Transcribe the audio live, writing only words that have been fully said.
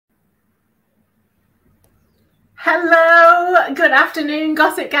Hello, good afternoon,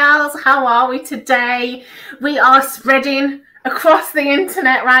 Gossip Gals. How are we today? We are spreading across the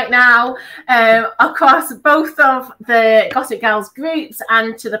internet right now, across both of the Gossip Gals groups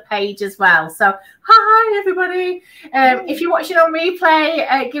and to the page as well. So, hi everybody. If you're watching on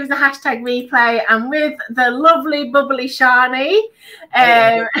replay, give us a hashtag replay. And with the lovely, bubbly Shani,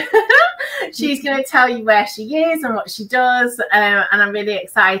 she's going to tell you where she is and what she does. And I'm really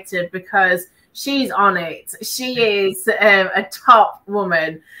excited because she's on it. She is a top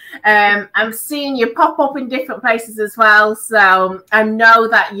woman. I'm seeing you pop up in different places as well. So I know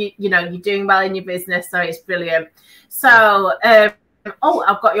that you're doing well in your business. So it's brilliant. So oh,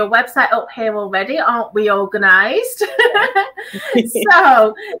 I've got your website up here already. Aren't we organized?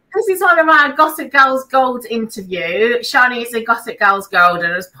 So this is one of our Gossip Girls Gold interview. Shani is a Gossip Girls Gold,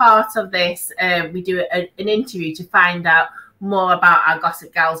 and as part of this, we do an interview to find out more about our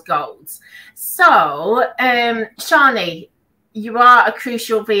Gossip Gals Golds. So, Shani, you are a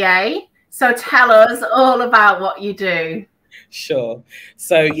crucial VA. So tell us all about what you do. Sure.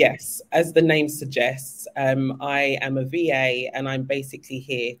 So yes, as the name suggests, I am a VA, and I'm basically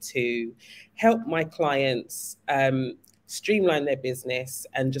here to help my clients streamline their business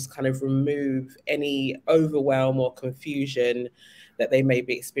and just kind of remove any overwhelm or confusion that they may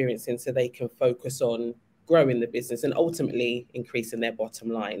be experiencing, so they can focus on growing the business and ultimately increasing their bottom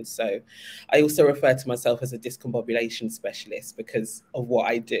line. So I also refer to myself as a discombobulation specialist because of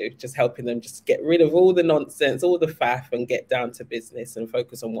what I do, just helping them just get rid of all the nonsense, all the faff, and get down to business and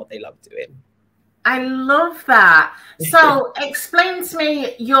focus on what they love doing. I love that. So explain to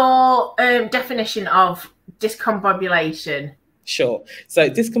me your definition of discombobulation. Sure. So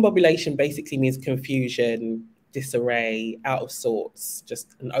discombobulation basically means confusion, disarray, out of sorts,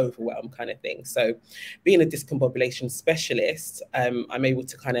 just an overwhelm kind of thing. So being a discombobulation specialist, I'm able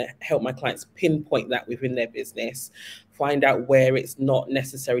to kind of help my clients pinpoint that within their business, find out where it's not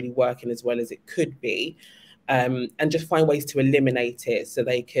necessarily working as well as it could be, and just find ways to eliminate it so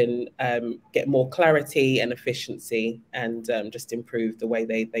they can get more clarity and efficiency, and just improve the way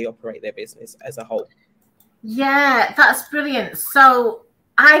they operate their business as a whole. Yeah, that's brilliant. So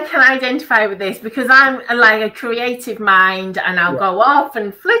I can identify with this because I'm like a creative mind, and I'll go off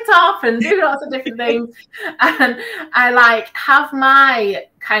and flit off and do lots of different things. And I like have my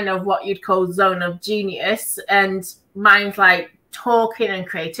kind of what you'd call zone of genius, and mine's like talking and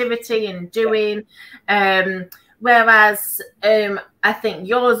creativity and doing. Whereas I think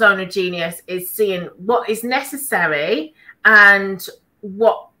your zone of genius is seeing what is necessary and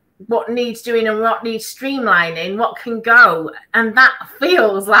what needs doing and what needs streamlining, what can go. And that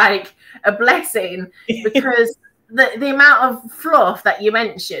feels like a blessing because the amount of fluff that you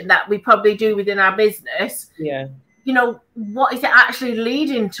mentioned that we probably do within our business, what is it actually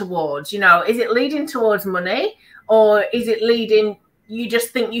leading towards? Is it leading towards money, or is it leading, you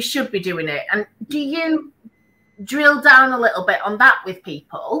just think you should be doing it? And do you drill down a little bit on that with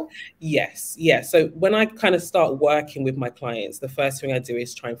people? Yes. Yeah. So when I kind of start working with my clients, the first thing I do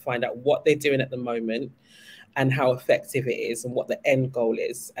is try and find out what they're doing at the moment and how effective it is and what the end goal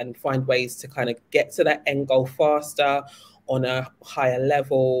is, and find ways to kind of get to that end goal faster, on a higher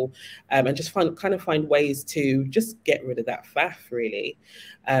level, and just find ways to just get rid of that faff, really.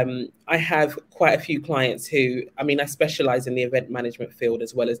 I have quite a few clients who, I specialize in the event management field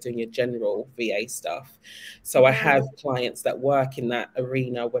as well as doing your general VA stuff. So I have clients that work in that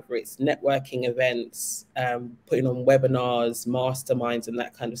arena, whether it's networking events, putting on webinars, masterminds, and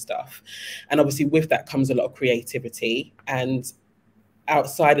that kind of stuff. And obviously with that comes a lot of creativity. And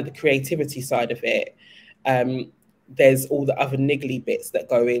outside of the creativity side of it, there's all the other niggly bits that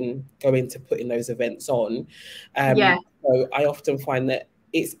go into putting those events on. So I often find that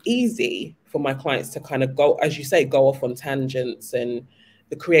it's easy for my clients to kind of go, as you say, go off on tangents, and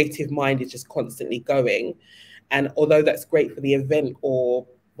the creative mind is just constantly going. And although that's great for the event or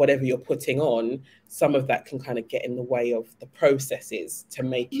whatever you're putting on, some of that can kind of get in the way of the processes to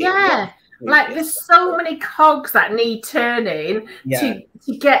make it. Like there's so many cogs that need turning to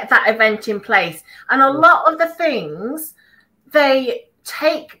get that event in place. And a lot of the things, they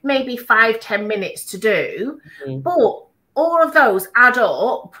take maybe 5-10 minutes to do, but all of those add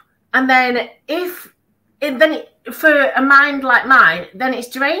up. And then for a mind like mine, then it's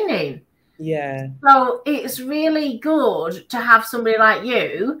draining. Yeah. So it's really good to have somebody like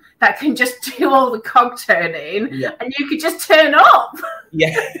you that can just do all the cog turning, and you could just turn up.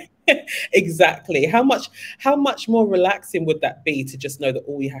 Yeah. Exactly. How much more relaxing would that be to just know that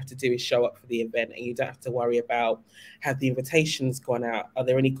all you have to do is show up for the event and you don't have to worry about, have the invitations gone out? Are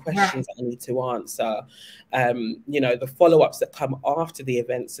there any questions that I need to answer? The follow-ups that come after the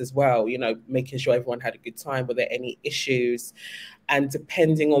events as well, making sure everyone had a good time. Were there any issues? And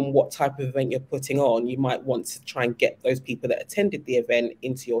depending on what type of event you're putting on, you might want to try and get those people that attended the event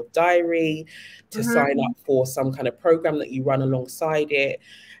into your diary to sign up for some kind of program that you run alongside it.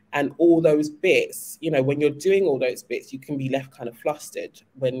 And all those bits, when you're doing all those bits, you can be left kind of flustered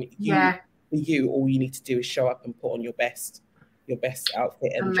when all you need to do is show up and put on your best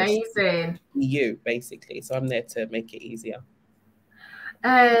outfit and amazing. Just be you, basically. So I'm there to make it easier.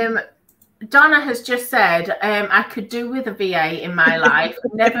 Donna has just said, I could do with a VA in my life,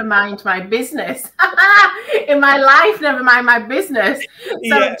 never mind my business. In my life, never mind my business.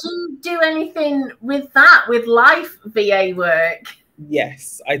 So do you do anything with that, with life VA work?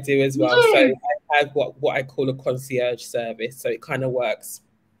 Yes, I do as well. So I have what I call a concierge service. So it kind of works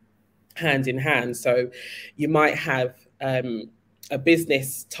hand in hand. So you might have a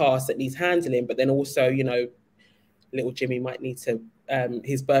business task that needs handling, but then also, little Jimmy might need to,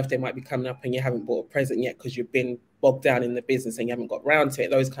 his birthday might be coming up and you haven't bought a present yet because you've been bogged down in the business and you haven't got around to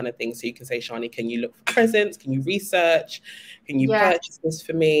it, those kind of things. So you can say, Shani, can you look for presents? Can you research? Can you purchase this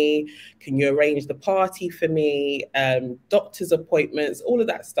for me? Can you arrange the party for me? Doctor's appointments, all of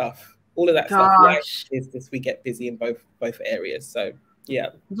that stuff. Like business, we get busy in both areas. So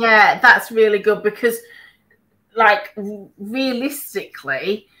yeah, that's really good, because like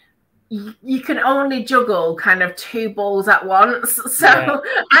realistically, you can only juggle kind of two balls at once. So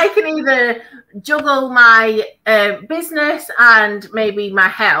I can either juggle my business and maybe my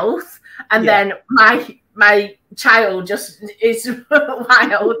health, and then my child just is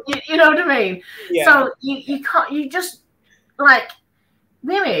wild. You know what I mean? So you can't. You just, like,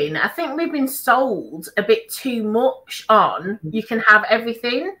 women, I think we've been sold a bit too much on you can have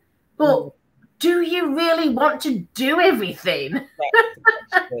everything, but do you really want to do everything?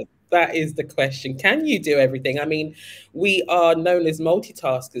 That is the question. Can you do everything? I mean, we are known as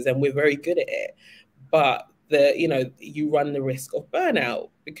multitaskers and we're very good at it, but you run the risk of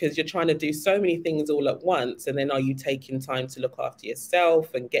burnout because you're trying to do so many things all at once. And then are you taking time to look after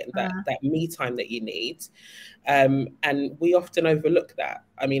yourself and getting that me time that you need? And we often overlook that.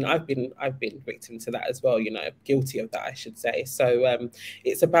 I mean, I've been victim to that as well, guilty of that, I should say. So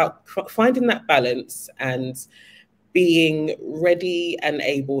it's about finding that balance and being ready and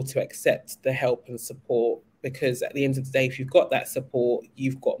able to accept the help and support, because at the end of the day, if you've got that support,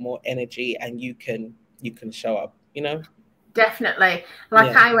 you've got more energy and you can show up, Definitely.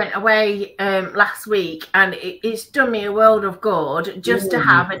 I went away last week and it's done me a world of good just to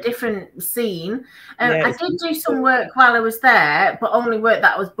have a different scene. I did do some work while I was there, but only work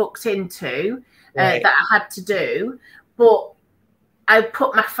that I was booked into that I had to do. But I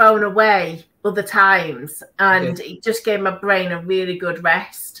put my phone away other times and it just gave my brain a really good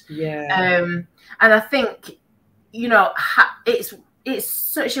rest. And I think, it's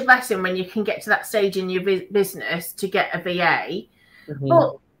such a blessing when you can get to that stage in your business to get a VA.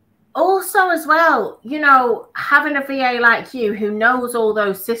 But also as well, having a VA like you who knows all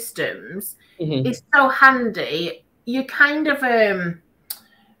those systems is so handy. You kind of I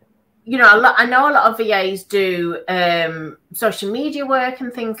know a lot of VAs do social media work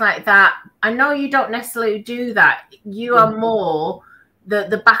and things like that. I know you don't necessarily do that. You are more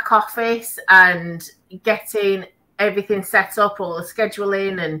the back office and getting everything set up, or the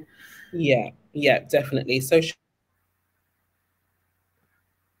scheduling and definitely. So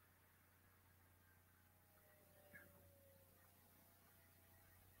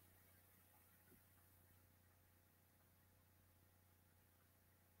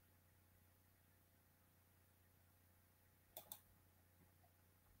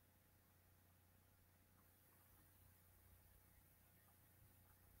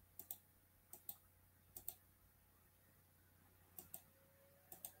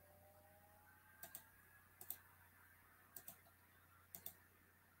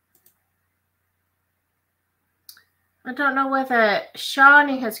I don't know whether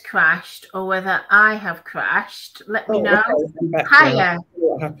Shani has crashed or whether I have crashed. Let me know. Okay, hiya.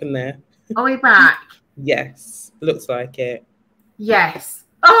 What happened there? Are we back? Yes, looks like it. Yes.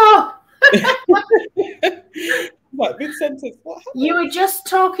 Oh! What, mid-sentence? What happened? You were just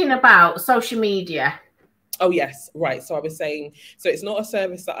talking about social media. Oh, yes. Right. So I was saying, so it's not a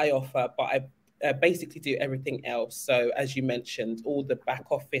service that I offer, but I basically do everything else. So as you mentioned, all the back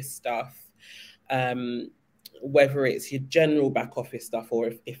office stuff, whether it's your general back office stuff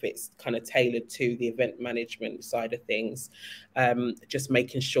or if it's kind of tailored to the event management side of things, just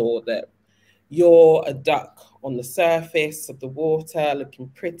making sure that you're a duck on the surface of the water, looking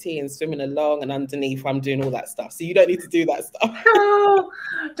pretty and swimming along, and underneath I'm doing all that stuff. So you don't need to do that stuff. Cool.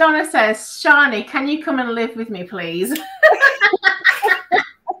 Donna says, Shani, can you come and live with me, please?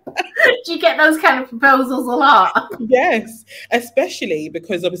 Do you get those kind of proposals a lot? Yes, especially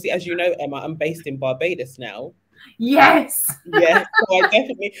because obviously, as you know, Emma, I'm based in Barbados now. Yes. Yes, so I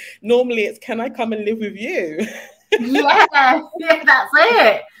definitely, normally it's, can I come and live with you? Yeah, that's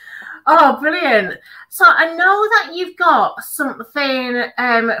it. Oh, brilliant. So I know that you've got something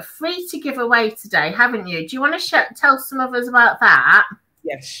free to give away today, haven't you? Do you want to tell some of us about that?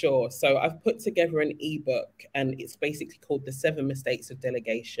 Yes, sure. So I've put together an ebook, and it's basically called The 7 Mistakes of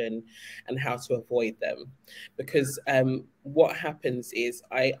Delegation and How to Avoid Them. Because what happens is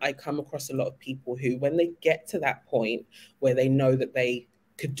I come across a lot of people who, when they get to that point where they know that they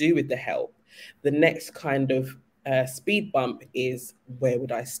could do with the help, the next kind of speed bump is, where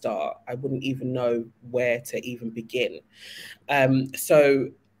would I start? I wouldn't even know where to even begin. So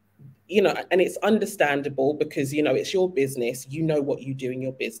and it's understandable because, it's your business, what you do in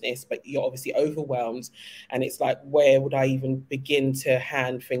your business, but you're obviously overwhelmed. And it's like, where would I even begin to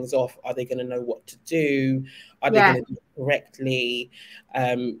hand things off? Are they going to know what to do? Are they going to do it correctly?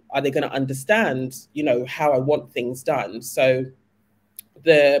 Are they going to understand, how I want things done? So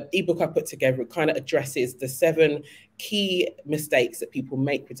the ebook I put together, it kind of addresses the 7 key mistakes that people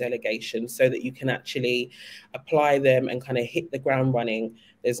make with delegation so that you can actually apply them and kind of hit the ground running.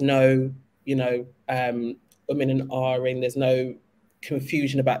 There's no, and ahhing. There's no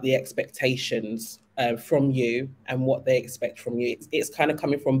confusion about the expectations from you and what they expect from you. It's kind of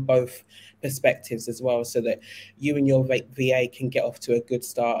coming from both perspectives as well, so that you and your VA can get off to a good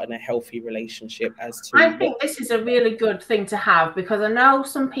start and a healthy relationship. I think this is a really good thing to have, because I know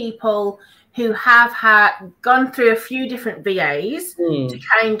some people who have gone through a few different VAs to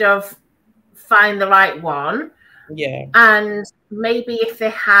kind of find the right one. Yeah. And maybe if they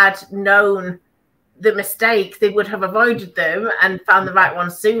had known the mistakes, they would have avoided them and found the right one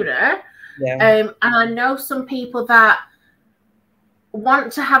sooner. Yeah. And I know some people that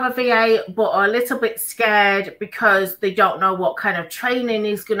want to have a VA but are a little bit scared because they don't know what kind of training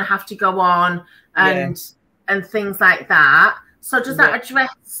is going to have to go on and things like that. So does that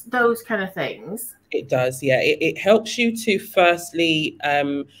address those kind of things? It does, yeah. It helps you to firstly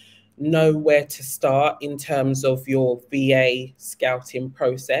know where to start in terms of your VA scouting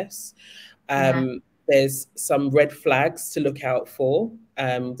process. There's some red flags to look out for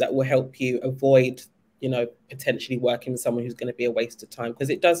that will help you avoid, potentially working with someone who's going to be a waste of time, because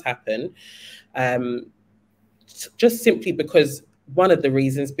it does happen. Just simply because one of the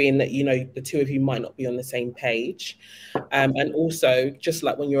reasons being that, the two of you might not be on the same page. And also, just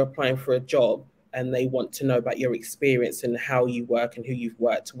like when you're applying for a job and they want to know about your experience and how you work and who you've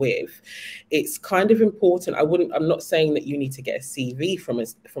worked with, it's kind of important. I'm not saying that you need to get a CV from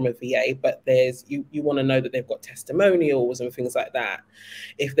a VA, but you want to know that they've got testimonials and things like that.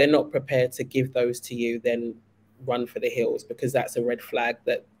 If they're not prepared to give those to you, then run for the hills, because that's a red flag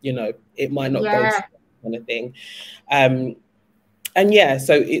that, it might not go to kind of thing. And yeah,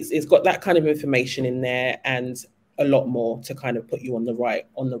 so it's got that kind of information in there and a lot more to kind of put you on the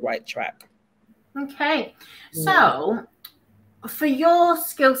right track. Okay. So for your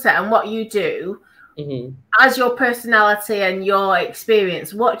skill set and what you do, as your personality and your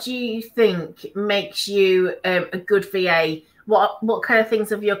experience, what do you think makes you a good VA? What kind of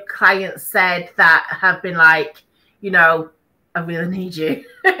things have your clients said that have been like, I really need you?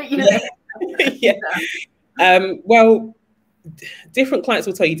 Well, different clients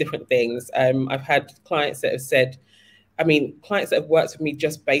will tell you different things. I've had clients that have said, clients that have worked with me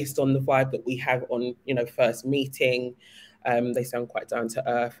just based on the vibe that we have on, first meeting. They sound quite down to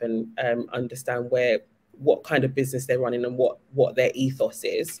earth and understand what kind of business they're running and what their ethos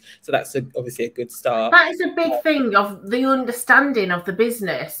is. So that's obviously a good start. That is a big thing, of the understanding of the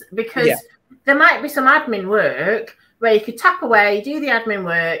business, because there might be some admin work where you could tap away, do the admin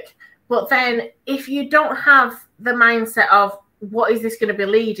work, but then if you don't have the mindset of what is this going to be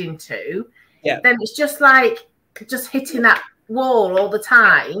leading to, then it's just like hitting that wall all the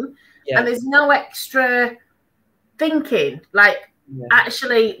time, and there's no extra thinking. Like,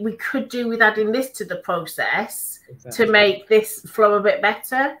 actually, we could do with adding this to the process to make this flow a bit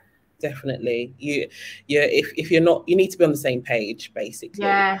better. Definitely, if you're not, you need to be on the same page, basically.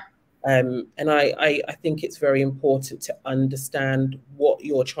 And I think it's very important to understand what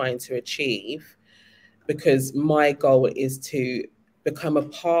you're trying to achieve, because my goal is to become a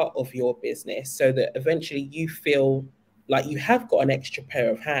part of your business, so that eventually you feel like you have got an extra pair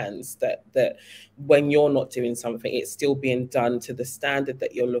of hands, that when you're not doing something, it's still being done to the standard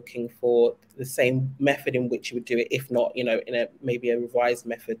that you're looking for, the same method in which you would do it, if not, in a maybe a revised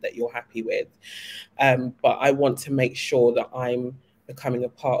method that you're happy with. But I want to make sure that I'm becoming a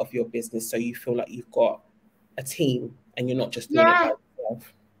part of your business, so you feel like you've got a team and you're not just doing it by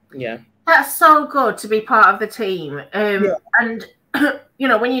yourself. Yeah. That's so good to be part of the team. And,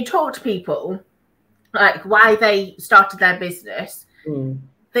 when you talk to people, like why they started their business,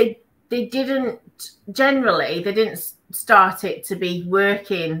 they didn't start it to be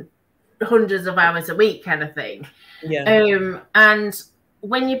working hundreds of hours a week kind of thing. And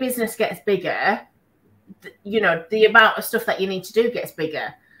when your business gets bigger, the amount of stuff that you need to do gets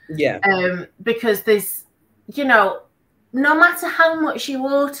bigger. Because there's, no matter how much you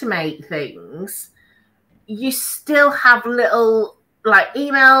automate things, you still have little like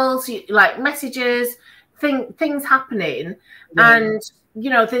emails, like messages, things happening. And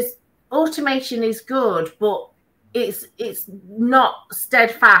there's automation is good, but it's not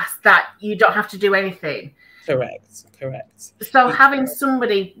steadfast that you don't have to do anything. Correct. So having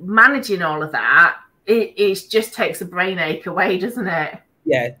somebody managing all of that, it just takes a brain ache away, doesn't it?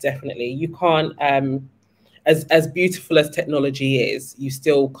 Yeah, definitely. You can't as beautiful as technology is, you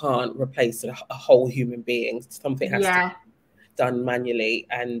still can't replace a whole human being. Something has to be done manually,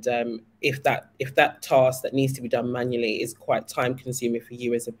 and if that task that needs to be done manually is quite time consuming for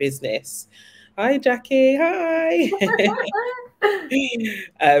you as a business. Hi Jackie, hi.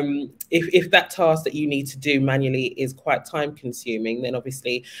 If that task that you need to do manually is quite time consuming, then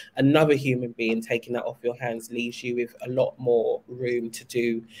obviously another human being taking that off your hands leaves you with a lot more room to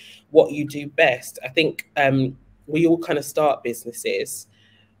do what you do best. I think we all kind of start businesses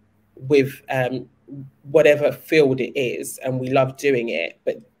with whatever field it is, and we love doing it,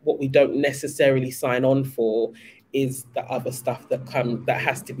 but what we don't necessarily sign on for is the other stuff that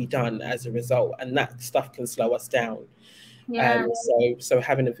has to be done as a result, and that stuff can slow us down. So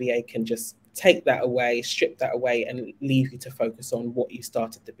having a VA can just take that away, strip that away, and leave you to focus on what you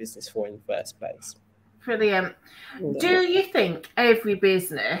started the business for in the first place. Brilliant. Do you think every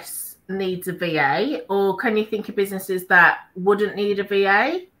business needs a VA, or can you think of businesses that wouldn't need a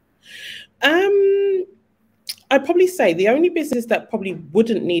VA? I'd probably say the only businesses that probably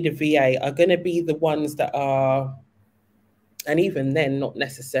wouldn't need a VA are going to be the ones that are, and even then not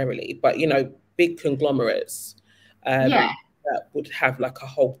necessarily, but big conglomerates that would have like a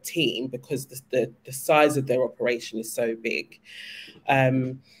whole team, because the size of their operation is so big.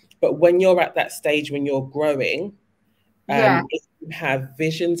 But when you're at that stage, when you're growing, if you have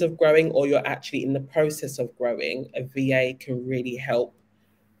visions of growing, or you're actually in the process of growing, a VA can really help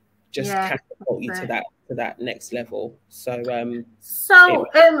just catapult you to that next level. So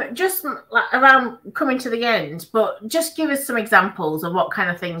just like around coming to the end, but just give us some examples of what kind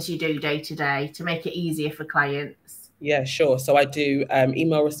of things you do day to day to make it easier for clients. Yeah, sure. So I do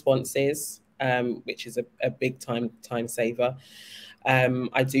email responses, which is a big time saver.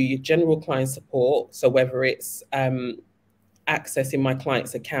 I do general client support, so whether it's accessing my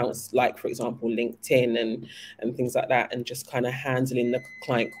clients' accounts, like for example LinkedIn and things like that, and just kind of handling the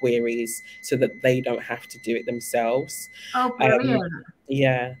client queries so that they don't have to do it themselves. Oh, brilliant.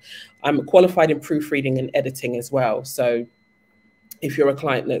 I'm qualified in proofreading and editing as well. So if you're a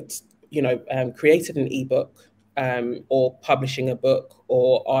client that's created an ebook, or publishing a book,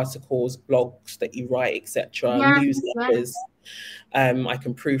 or articles, blogs that you write, etc., newsletters, I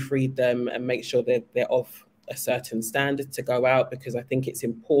can proofread them and make sure that they're of a certain standard to go out, because I think it's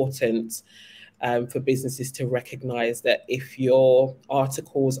important for businesses to recognize that if your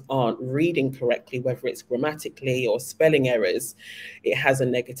articles aren't reading correctly, whether it's grammatically or spelling errors, it has a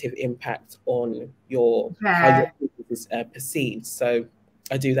negative impact on how your business is perceived. So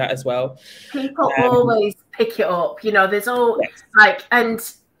I do that as well. People always pick it up. There's all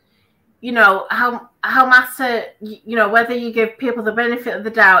and how matter, whether you give people the benefit of the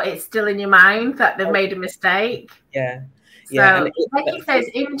doubt, it's still in your mind that they've made a mistake. So Becky says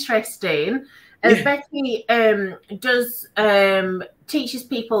interesting. And Becky does teaches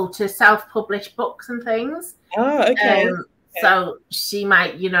people to self-publish books and things. So she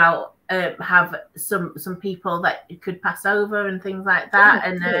might, have some people that you could pass over and things like that.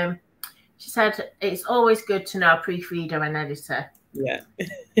 And she said it's always good to know a proofreader and editor.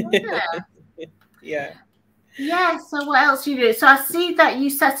 So what else do you do? So I see that you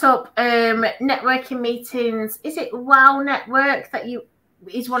set up networking meetings. Is it Wow Network that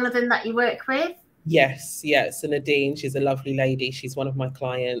is one of them that you work with? Yes. So Nadine, she's a lovely lady. She's one of my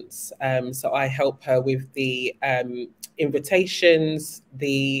clients. So I help her with the invitations,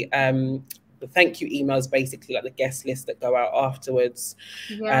 the thank you emails, basically like the guest list that go out afterwards.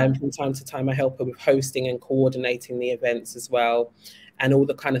 From time to time, I help her with hosting and coordinating the events as well, and all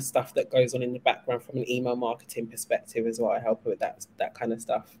the kind of stuff that goes on in the background from an email marketing perspective as well. I help her with that kind of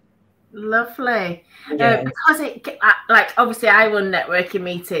stuff. Lovely. Because like obviously I run networking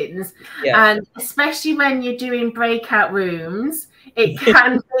meetings, and especially when you're doing breakout rooms, it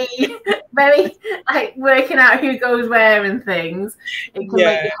can be very like working out who goes where and things. It can make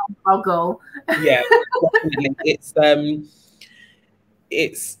your head boggle. Yeah, definitely.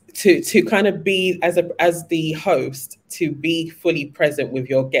 It's to kind of be as the host, to be fully present with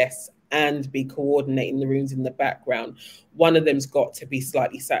your guests and be coordinating the rooms in the background. One of them's got to be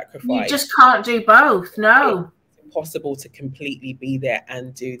slightly sacrificed. You just can't do both. No, it's impossible to completely be there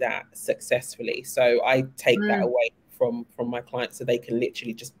and do that successfully. So I take that away from my clients, so they can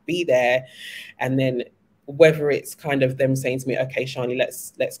literally just be there. And then whether it's kind of them saying to me, okay, Shani,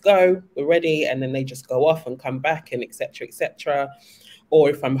 let's go, we're ready, and then they just go off and come back, and etc., etc., or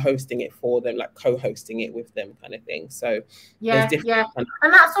if I'm hosting it for them, like co-hosting it with them, kind of thing. So and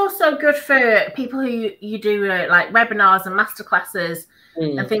that's also good for people who you do like webinars and masterclasses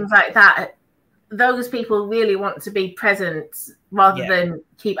and things like that. Those people really want to be present rather than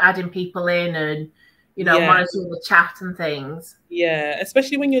keep adding people in and monitoring the chat and things. Yeah,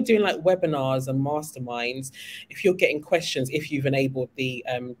 especially when you're doing like webinars and masterminds, if you're getting questions, if you've enabled the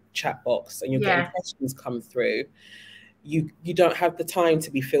chat box and you're getting questions come through, you don't have the time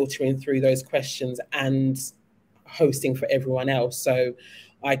to be filtering through those questions and hosting for everyone else. So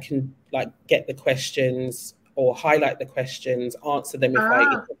I can like get the questions or highlight the questions, answer them if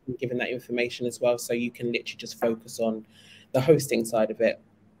I'm given that information as well. So you can literally just focus on the hosting side of it.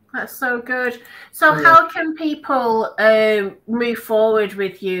 That's so good. So how can people move forward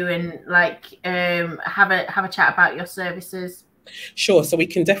with you and like have a chat about your services? Sure. So we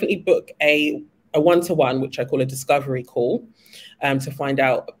can definitely book a one-to-one, which I call a discovery call, to find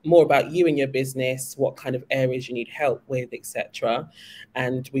out more about you and your business, what kind of areas you need help with, etc.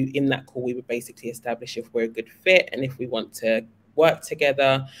 And in that call, we would basically establish if we're a good fit and if we want to work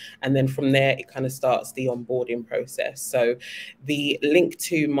together. And then from there, it kind of starts the onboarding process. So the link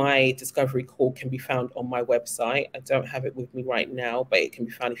to my discovery call can be found on my website. I don't have it with me right now, but it can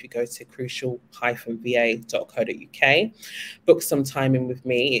be found if you go to crucial-va.co.uk. Book some time in with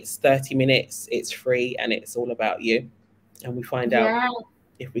me. It's 30 minutes, it's free, and it's all about you. And we find out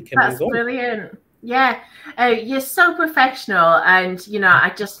if we can move on. That's brilliant. Yeah, you're so professional, and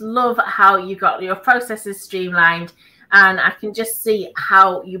I just love how you got your processes streamlined. And I can just see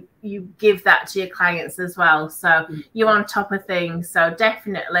how you give that to your clients as well. So you're on top of things. So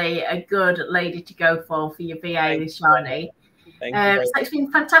definitely a good lady to go for your VA with Shani. So it's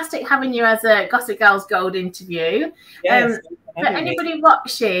been fantastic having you as a Gossip Girls Gold interview. For anybody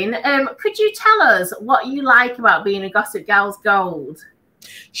watching, could you tell us what you like about being a Gossip Girls Gold?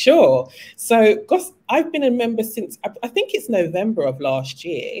 Sure. So I've been a member since, I think it's November of last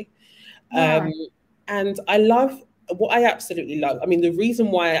year. And what I absolutely love, I mean, the reason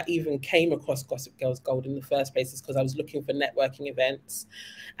why I even came across Gossip Girls Gold in the first place is because I was looking for networking events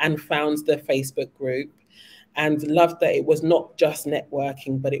and found the Facebook group and loved that it was not just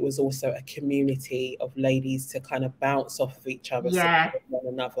networking, but it was also a community of ladies to kind of bounce off of each other, support one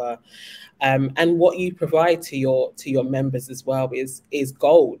another. And what you provide to your members as well is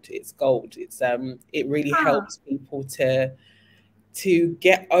gold. It's gold. It really helps people to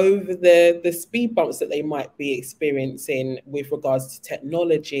get over the speed bumps that they might be experiencing with regards to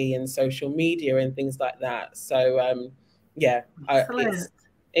technology and social media and things like that. So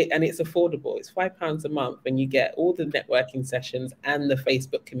it's affordable. It's £5 a month, and you get all the networking sessions and the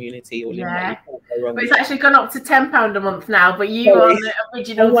Facebook community all in one. You can't go wrong. But it's actually gone up to £10 a month now, but you are on the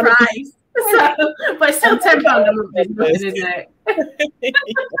original price. But it's still £10 a month, isn't it?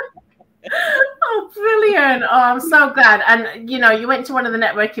 Oh, brilliant. Oh, I'm so glad. And you went to one of the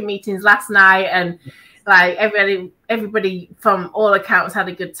networking meetings last night, and like everybody from all accounts had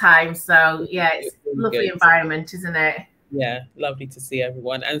a good time. So it's a lovely environment, isn't it? Yeah, lovely to see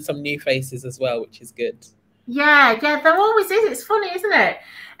everyone and some new faces as well, which is good. Yeah, there always is. It's funny, isn't it?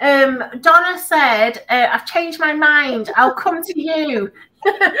 Donna said, I've changed my mind. I'll come to you.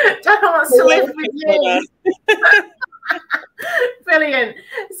 Donna wants to live with you. Brilliant.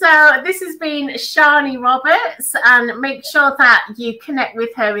 So this has been Shani Roberts, and make sure that you connect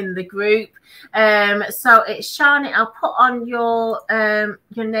with her in the group. So it's Shani. I'll put on your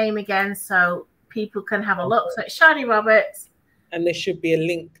name again so people can have a look. So it's Shani Roberts. And there should be a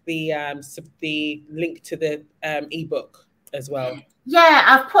link, the link to the ebook as well. Yeah,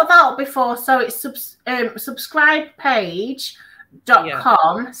 I've put that up before. So it's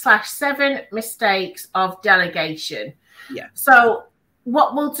subscribepage.com/7mistakes of delegation. Yeah. So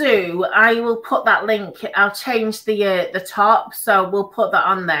what we'll do, I will put that link. I'll change the top, so we'll put that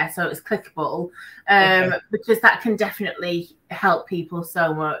on there so it's clickable, because that can definitely help people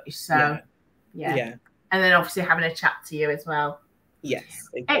so much. So yeah. And then obviously having a chat to you as well. Yes.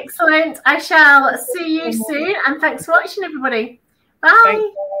 Exactly. Excellent. I shall see you soon, and thanks for watching, everybody. Bye.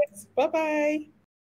 Bye bye.